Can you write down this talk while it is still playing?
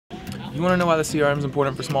You want to know why the CRM is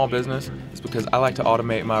important for small business? It's because I like to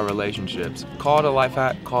automate my relationships. Call it a life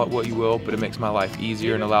hack, call it what you will, but it makes my life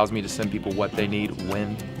easier and allows me to send people what they need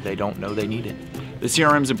when they don't know they need it. The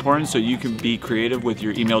CRM is important so you can be creative with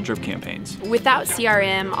your email drip campaigns. Without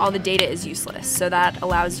CRM, all the data is useless, so that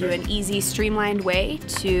allows you an easy, streamlined way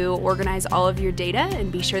to organize all of your data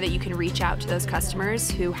and be sure that you can reach out to those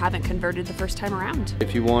customers who haven't converted the first time around.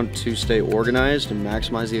 If you want to stay organized and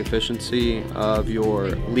maximize the efficiency of your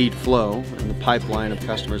lead flow and the pipeline of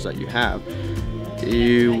customers that you have,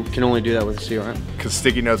 you can only do that with a CRM. Because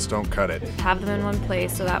sticky notes don't cut it. Have them in one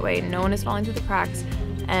place so that way no one is falling through the cracks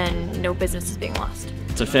and no business is being lost.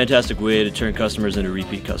 It's a fantastic way to turn customers into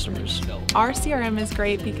repeat customers. Our CRM is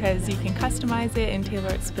great because you can customize it and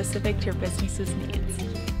tailor it specific to your business's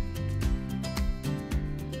needs.